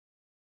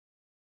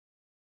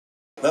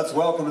Let's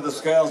welcome to the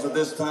scales at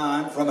this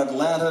time from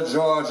Atlanta,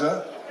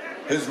 Georgia.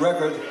 His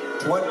record,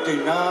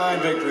 29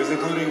 victories,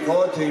 including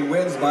 14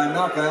 wins by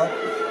knockout.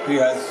 He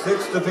has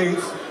 6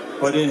 defeats,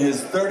 but in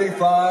his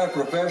 35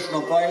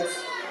 professional fights,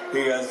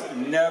 he has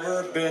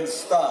never been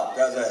stopped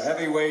as a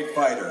heavyweight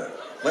fighter.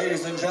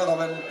 Ladies and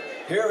gentlemen,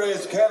 here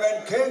is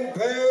Kevin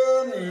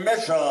Kingpin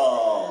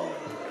Mitchell.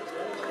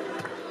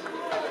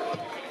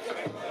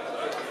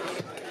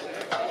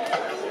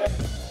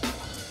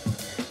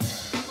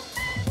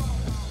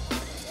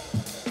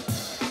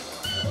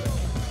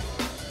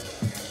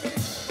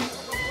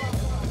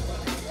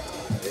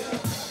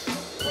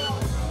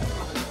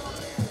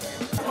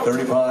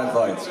 "35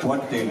 fights,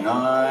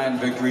 29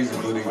 victories,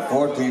 including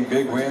 14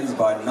 big wins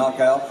by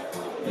knockout.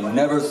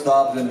 Never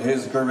stopped in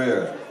his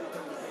career."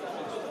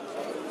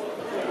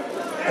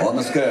 On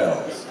the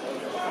scales,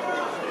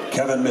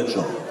 Kevin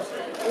Mitchell.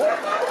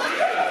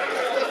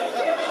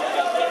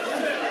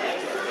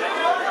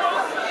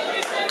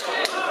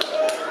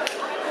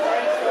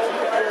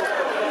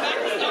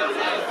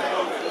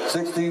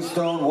 "16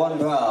 stone, 1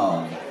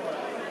 pound,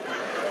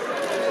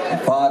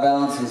 and 5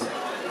 ounces.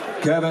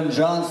 Kevin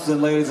Johnson,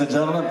 ladies and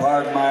gentlemen,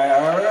 pardon my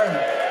error.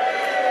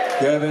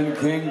 Kevin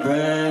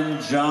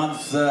Kingpin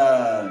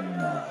Johnson.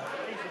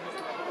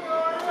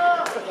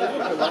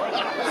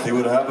 See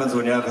what happens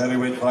when you have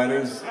heavyweight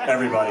fighters?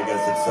 Everybody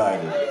gets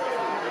excited.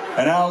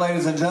 And now,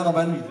 ladies and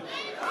gentlemen,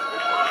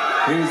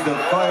 he's the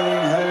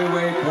fighting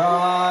heavyweight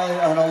pride,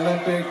 an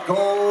Olympic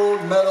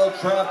gold medal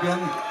champion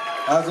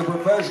as a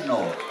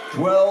professional.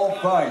 12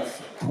 fights,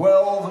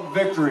 12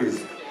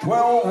 victories,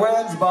 12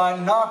 wins by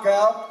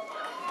knockout.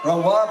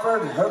 From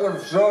Watford,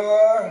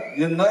 Hertfordshire,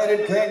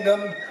 United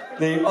Kingdom,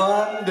 the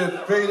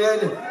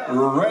undefeated,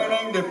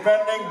 reigning,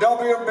 defending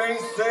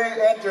WBC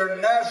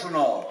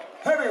International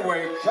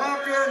Heavyweight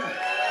Champion,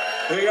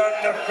 the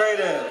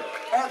undefeated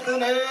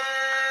Anthony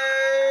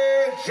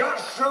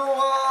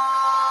Joshua.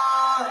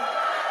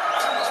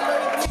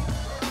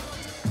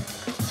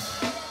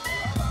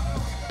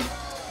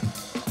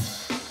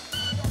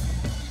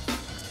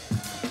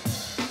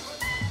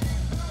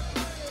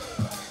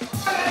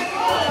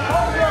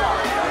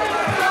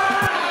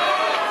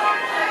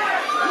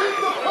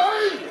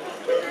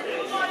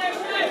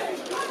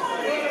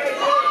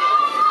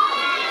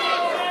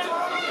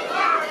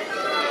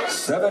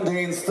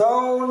 17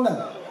 stone,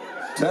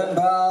 10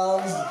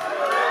 pounds,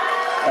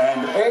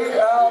 and 8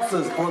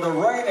 ounces for the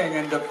reigning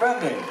and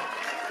defending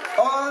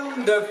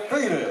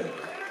undefeated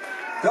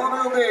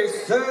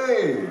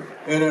WBC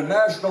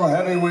International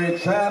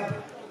Heavyweight Champ,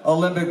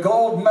 Olympic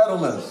gold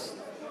medalist,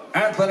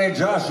 Anthony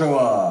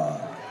Joshua.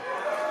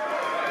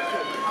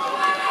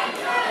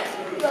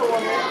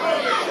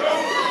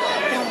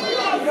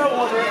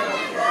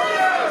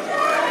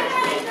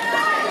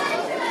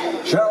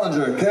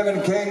 Challenger,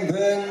 Kevin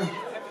Kingpin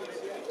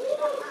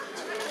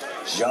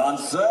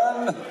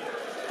Johnson,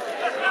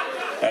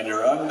 and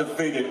your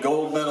undefeated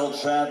gold medal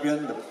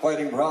champion, the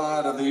fighting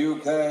pride of the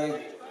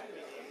UK,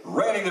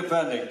 reigning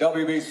defending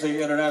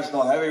WBC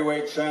International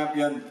Heavyweight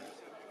Champion,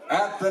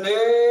 Anthony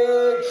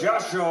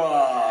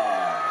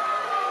Joshua.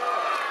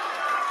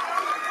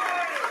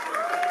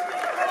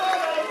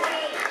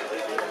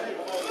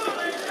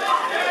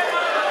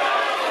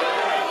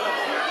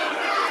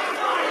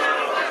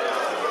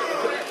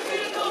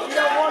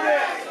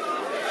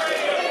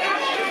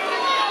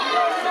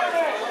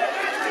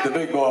 The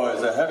big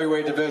boys, the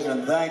heavyweight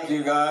division, thank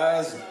you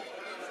guys.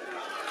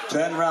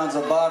 10 rounds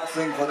of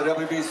boxing for the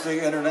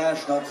WBC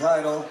International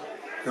title,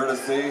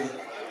 courtesy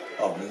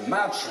of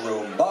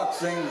Matchroom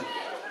Boxing,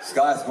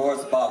 Sky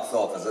Sports Box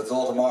Office. It's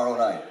all tomorrow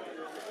night.